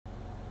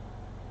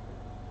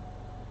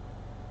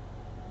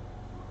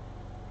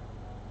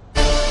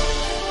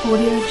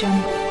Audio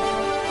Jungle.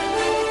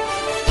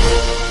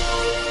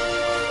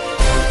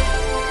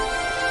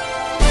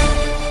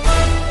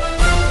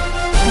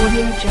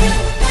 Audio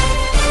Jungle.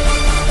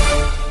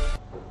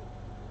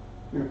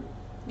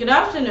 Good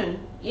afternoon.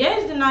 Here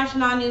is the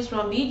national news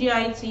from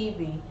BGI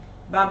TV,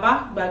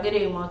 Baba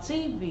Bagedemo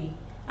TV.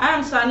 I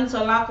am Sani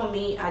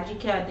Tolakomi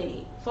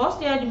Ajikade. First,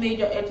 here are the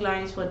major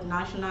headlines for the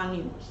national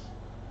news.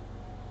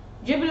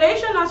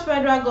 Jubilation as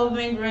federal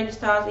government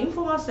registers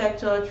informal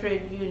sector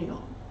trade union.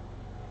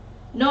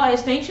 No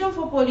extension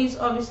for police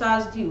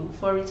officers due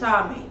for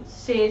retirement,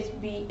 says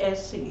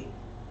BSC.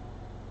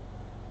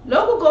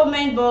 Local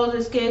government boss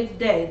escaped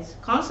death.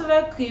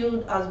 Councillor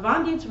killed as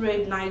bandits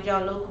raid Niger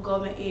local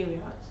government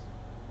areas.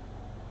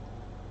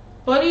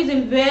 Police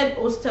invade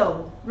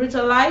hostel,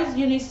 brutalized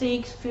Unit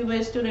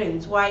female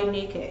students while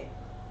naked.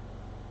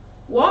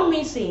 1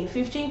 missing,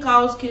 15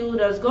 cows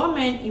killed as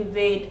government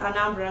invade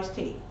Anambra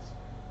State.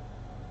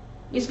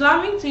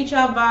 Islamic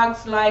teacher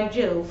bags like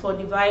jail for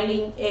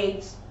deviling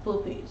AIDS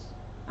puppies.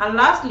 And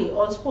lastly,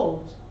 on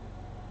sports,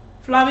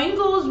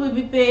 Flamingos will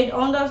be paid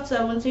under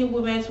 17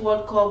 Women's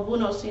World Cup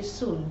bonuses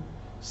soon,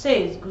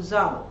 says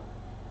Guzau.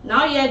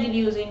 Now hear the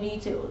news in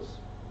details.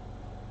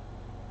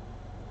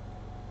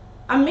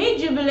 Amid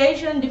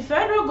jubilation, the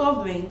federal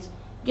government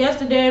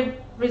yesterday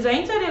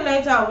presented a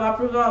letter of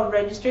approval of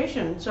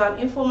registration to an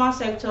informal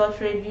sector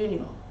trade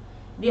union,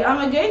 the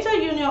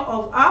Amalgamated Union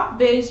of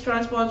App-Based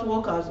Transport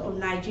Workers of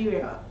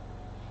Nigeria.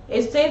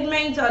 A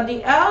statement at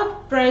the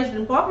held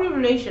President Public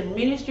Relations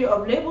Ministry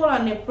of Labour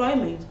and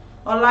Employment,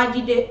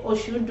 Olajide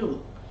Oshudun,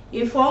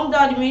 informed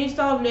that the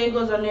Minister of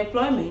Lagos and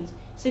Employment,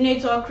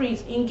 Senator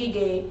Chris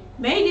Ngige,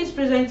 made his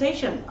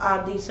presentation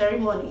at the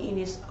ceremony in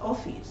his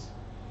office.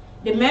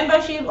 The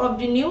membership of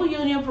the new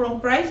union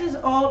comprises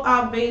all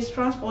app-based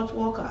transport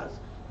workers,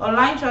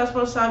 online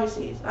transport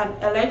services,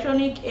 and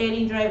electronic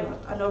hailing drivers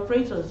and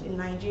operators in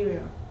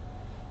Nigeria.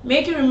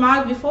 Making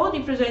remarks before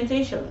the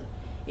presentation,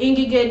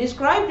 Ngige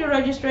described the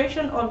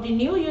registration of the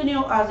new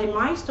union as a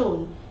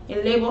milestone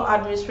in labor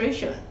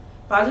administration,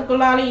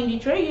 particularly in the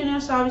trade union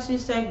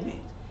services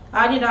segment,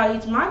 adding that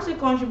it marks a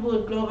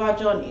contributed global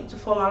journey to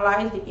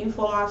formalize the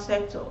informal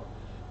sector,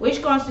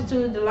 which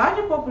constitutes the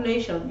largest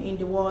population in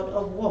the world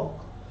of work.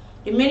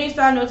 The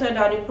minister noted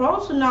that the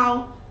prior to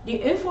now,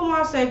 the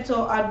informal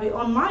sector had been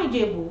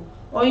unmanageable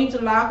owing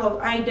to lack of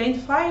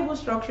identifiable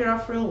structural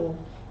framework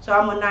to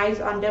harmonize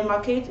and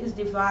demarcate its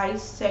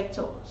device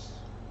sectors.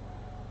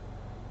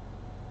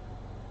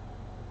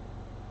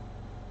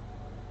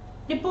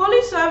 The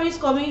Police Service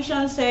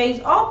Commission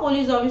says all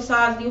police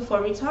officers due for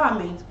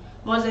retirement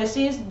must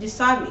assist the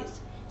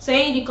service,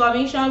 saying the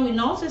Commission will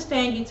not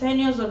sustain the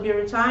tenures of the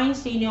retiring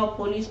senior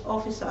police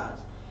officers.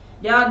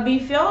 There had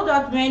been felt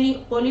that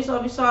many police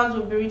officers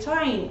will be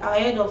retiring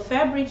ahead of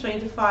February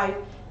 25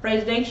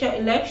 presidential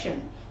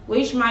election,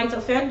 which might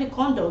affect the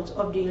conduct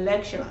of the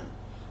election.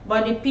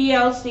 But the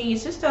PLC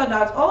insisted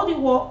that all the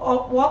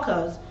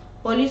workers,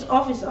 police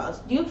officers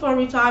due for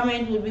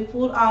retirement will be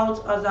pulled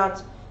out as at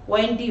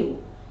when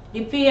due.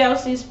 The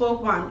PLC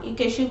spokesman,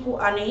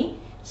 Ikechukwu Ani,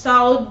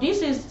 said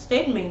this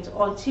statement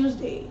on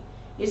Tuesday.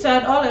 He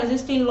said all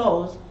existing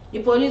laws, the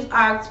Police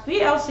Act,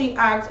 PLC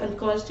Act, and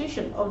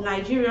Constitution of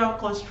Nigeria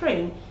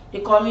constrain the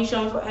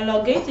Commission for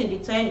elongating the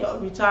tenure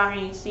of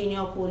retiring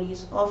senior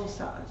police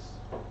officers.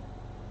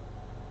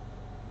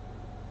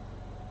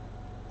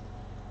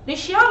 The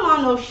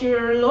chairman of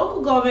Shire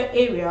Local Government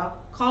Area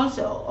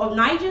Council of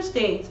Niger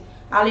State,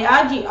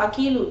 Alhaji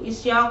Akilu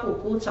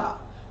Isiaku Kuta,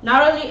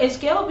 narrowly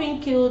escaped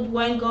being killed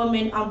when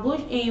government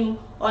ambushed him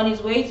on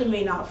his way to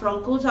Mina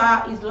from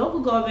Kuta, his local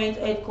government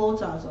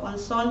headquarters, on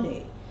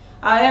Sunday.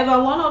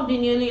 However, one of the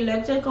newly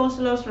elected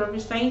councillors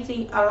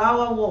representing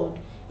Alawa Ward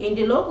in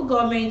the local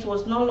government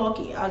was not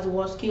lucky as he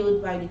was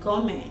killed by the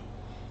gunmen.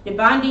 The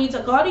bandits,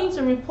 according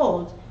to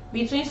reports,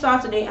 between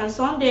Saturday and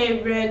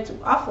Sunday wreaked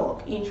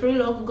havoc in 3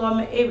 local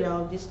government areas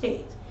of the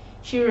state,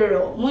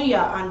 Shiriro,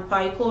 Muya, and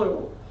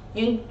Paikoro,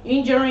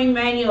 injuring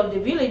many of the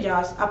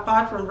villagers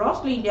apart from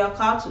rustling their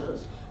cattle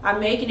and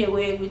making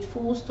away with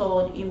food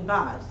stored in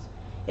bars.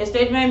 A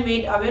statement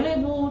made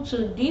available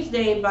to this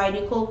day by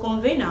the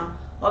co-convener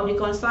of the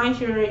concerned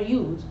Shiriro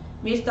youth,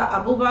 Mr.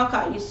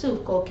 Abubakar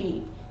Yusuf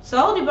Koki,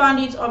 said the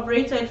bandits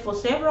operated for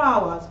several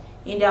hours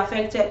in the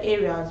affected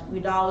areas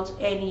without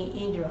any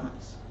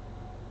hindrance.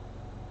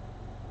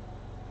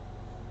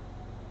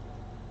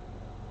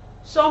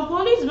 Some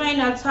policemen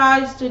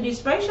attached to the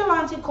Special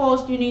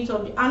Anti-Coast Unit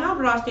of the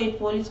Anambra State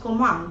Police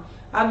Command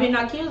have been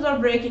accused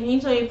of breaking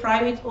into a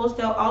private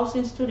hostel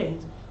housing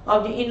students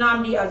of the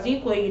Nnamdi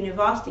Azikiwe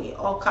University,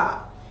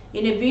 Awka,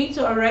 in a bid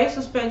to arrest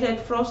suspected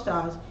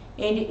fraudsters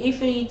in the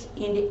Ifit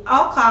in the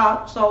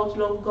Awka South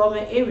local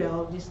government area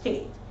of the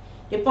state.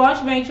 The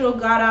Punch Metro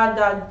gathered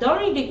that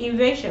during the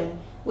invasion,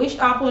 which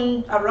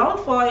happened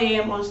around 4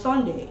 a.m. on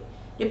Sunday,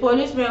 the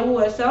policemen who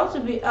were said to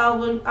be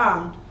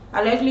armed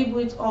allegedly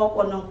beat up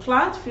on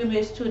unclassed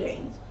female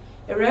students.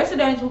 A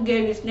resident who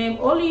gave his name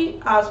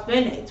only as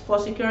Bennett for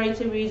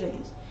security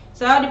reasons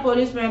said the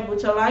policemen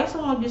brutalized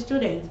some of the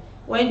students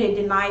when they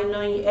denied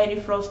knowing any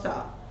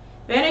fraudster.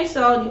 When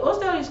the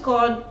hostel is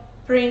called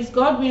Prince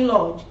Godwin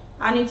Lodge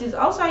and it is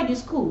outside the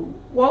school.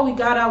 What we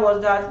gathered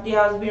was that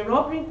there has been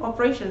robbery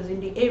operations in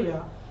the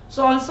area.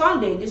 So on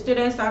Sunday, the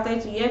students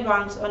started to hear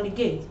bangs on the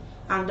gate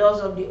and doors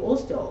of the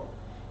hostel.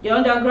 The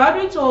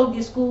undergraduate told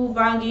the school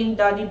banging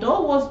that the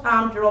door was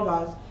armed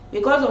robbers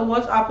because of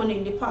what happened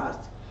in the past,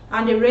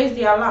 and they raised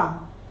the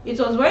alarm. It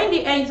was when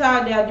they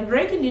entered there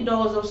breaking the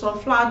doors of some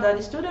flats that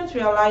the students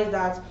realized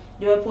that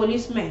they were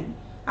policemen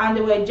and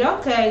they were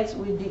jackets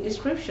with the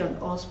inscription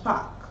on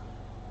Spark.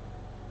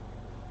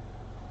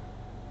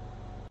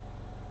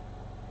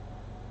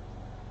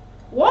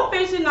 One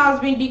person has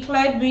been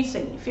declared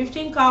missing,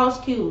 15 cows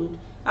killed,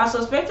 as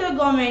suspected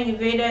gunmen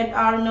invaded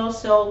Arnold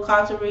Cell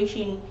cattle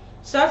ranching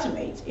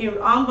settlement in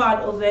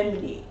Ambad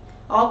Ovemili,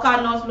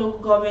 Awka North local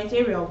government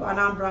area of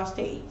Anambra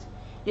State.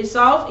 The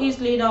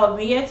southeast leader of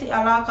Miyetti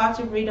Allah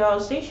Cattle Breeder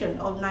Association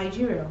of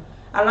Nigeria,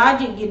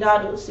 Alhaji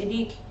Gidado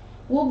Siddiq,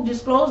 who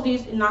disclosed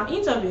this in an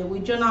interview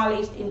with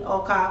journalists in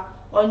Awka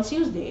on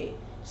Tuesday,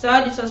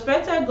 said the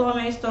suspected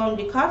gunmen stormed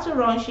the cattle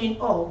ranching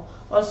hub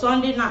on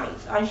Sunday night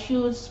and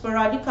shoot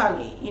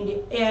sporadically in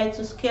the air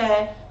to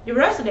scare the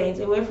residents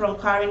away from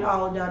carrying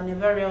out their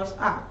nefarious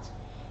act.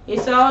 He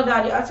said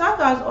that the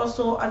attackers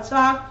also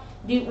attacked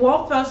the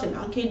one person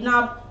and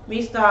kidnapped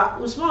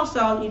Mr. Usman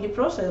Sal in the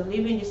process,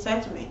 leaving the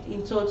settlement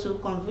in total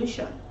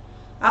confusion.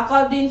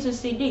 According to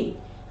Siddiq,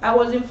 I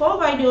was informed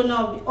by the owner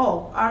of the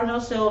hub,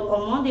 Arnold Sal,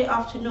 on Monday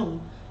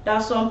afternoon that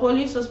some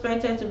police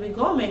suspected to be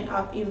gunmen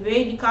have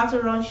invaded the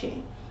cattle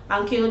ranching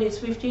and killed its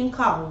 15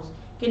 cows,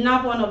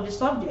 kidnapped one of the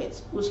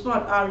subjects,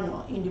 Usman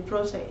Arnold, in the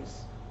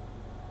process.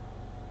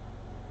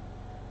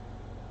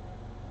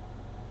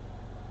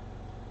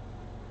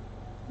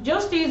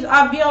 Justice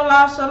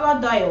Abiola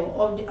Soladayo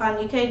of the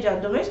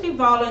Anikeja Domestic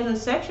Violence and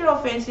Sexual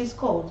Offences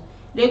Court,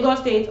 Lagos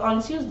State,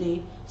 on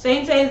Tuesday,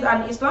 sentenced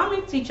an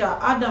Islamic teacher,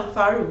 Adam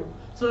Farouk,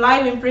 to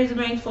life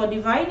imprisonment for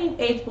dividing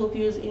 8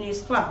 pupils in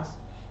his class.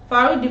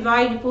 Farouk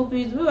divided the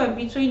pupils who were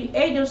between the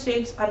age of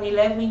 6 and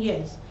 11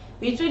 years,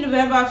 between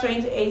November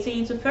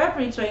 2018 to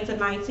February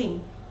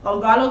 2019,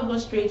 on Balogun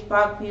Street,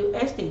 Parkview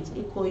Estate,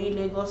 Ikoyi,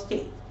 Lagos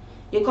State.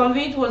 The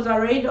convict was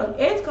arraigned on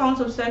 8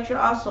 counts of sexual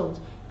assault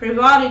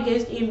prevailed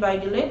against him by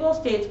the Lagos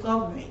State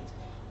government.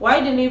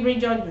 While delivering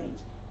judgment,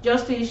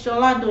 Justice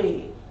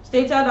Sholadoye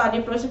stated that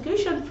the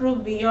prosecution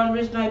proved beyond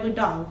reasonable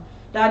doubt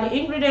that the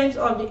ingredients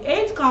of the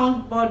 8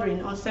 count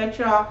bordering on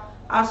sexual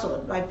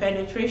assault by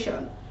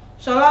penetration.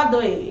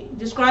 Sholadoye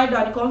described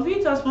that the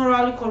convict as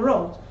morally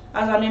corrupt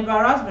as an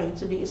embarrassment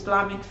to the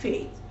Islamic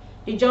faith.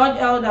 The judge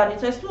held that the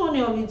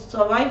testimony of its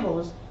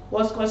survivors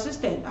was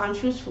consistent and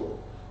truthful,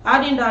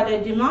 adding that the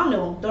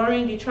demeanor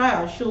during the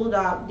trial showed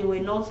that they were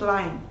not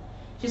lying.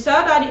 She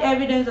said that the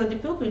evidence of the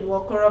pupils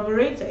were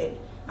corroborated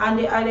and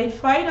they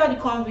identified the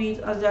convicts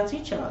as their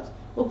teachers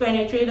who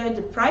penetrated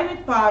the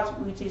private part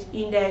with his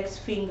index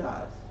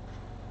fingers.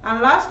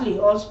 And lastly,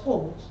 on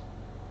sports.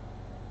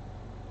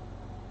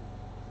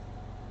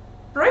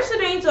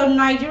 President of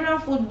Nigerian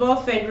Football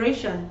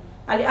Federation,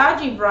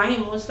 Alhaji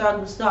Ibrahim Musa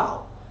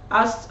Gusau,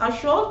 has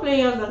assured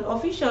players and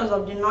officials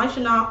of the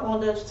national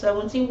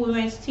under-17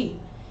 women's team,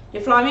 the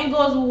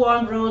Flamingos, who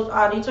won bronze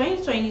at the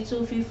 2022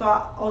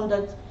 FIFA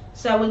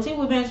Under-17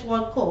 Women's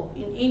World Cup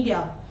in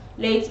India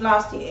late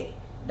last year,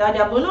 that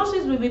their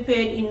bonuses will be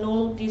paid in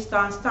no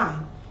distance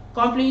time.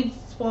 Complete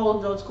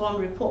Sport.com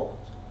report.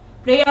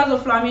 Players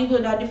of Flamingo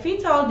that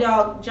defeated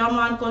their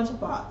German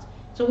counterparts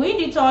to win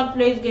the 3rd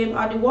place game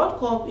at the World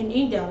Cup in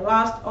India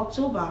last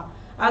October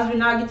has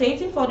been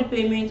agitating for the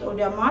payment of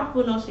their match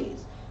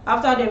bonuses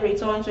after they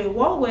returned to a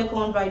warm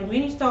welcome by the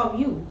Minister of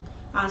Youth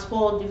and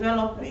Sport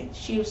Development,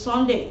 Chief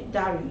Sunday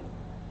Dari.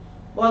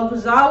 But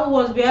Gusau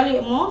was barely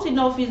a month in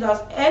office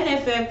as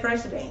NFL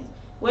president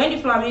when the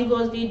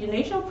Flamingos did the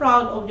nation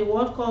proud of the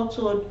World Cup,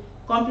 told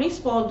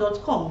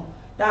CompleteSport.com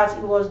that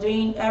it was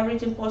doing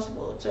everything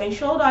possible to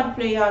ensure that the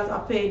players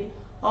are paid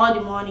all the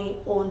money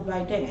owned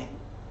by them.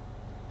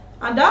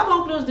 And that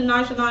concludes the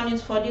national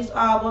news for this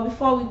hour. But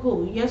before we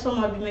go, here's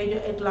some of the major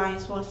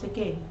headlines once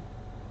again.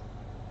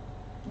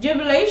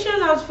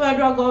 Jubilation as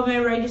federal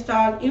government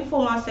registered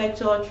informal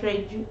sector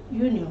trade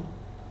union.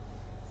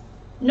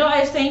 No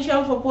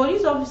extension for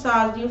police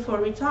officers due for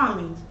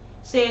retirement,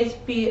 says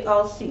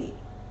PLC.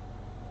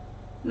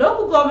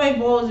 Local government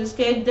boards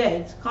escape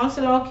death.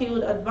 Councillor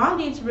killed at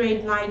bandits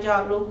raid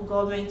Niger local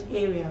government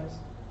areas.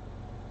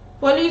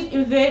 Police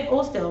invade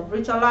hostel,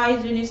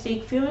 brutalize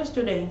UNISIC female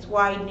students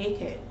while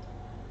naked.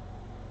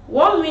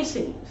 1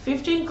 missing,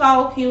 15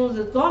 cow kills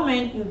as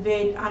government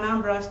invade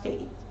Anambra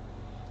State.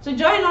 So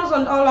join us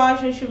on all our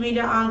social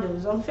media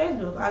handles on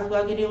Facebook as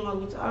Gbagedemo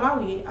with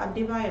Alawi at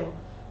Debayo.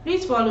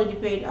 Please follow the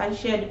page and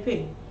share the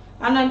page.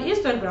 And on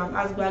Instagram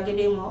as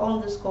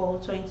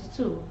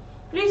Gbagedemo_22.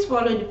 Please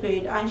follow the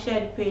page and share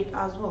the page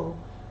as well.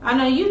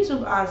 And on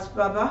YouTube as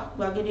Baba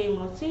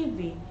Gbagedemo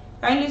TV.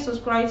 Kindly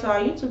subscribe to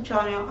our YouTube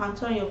channel and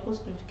turn your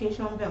post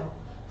notification bell.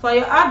 For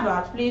your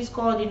advert, please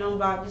call the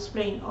number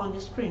displaying on the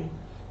screen.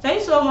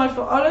 Thanks so much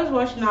for always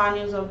watching our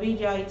news on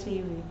VGI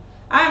TV.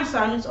 I am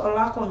Sanus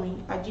Olakomi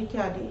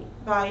Ajikade.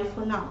 Bye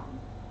for now.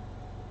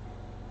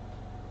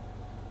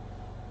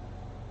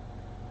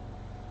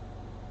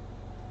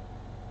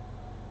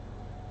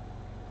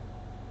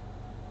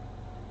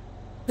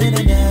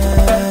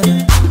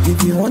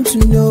 want to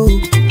know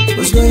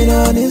what's going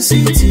on in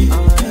city,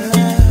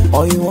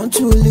 or you want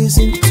to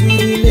listen to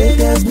the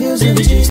latest news and gist.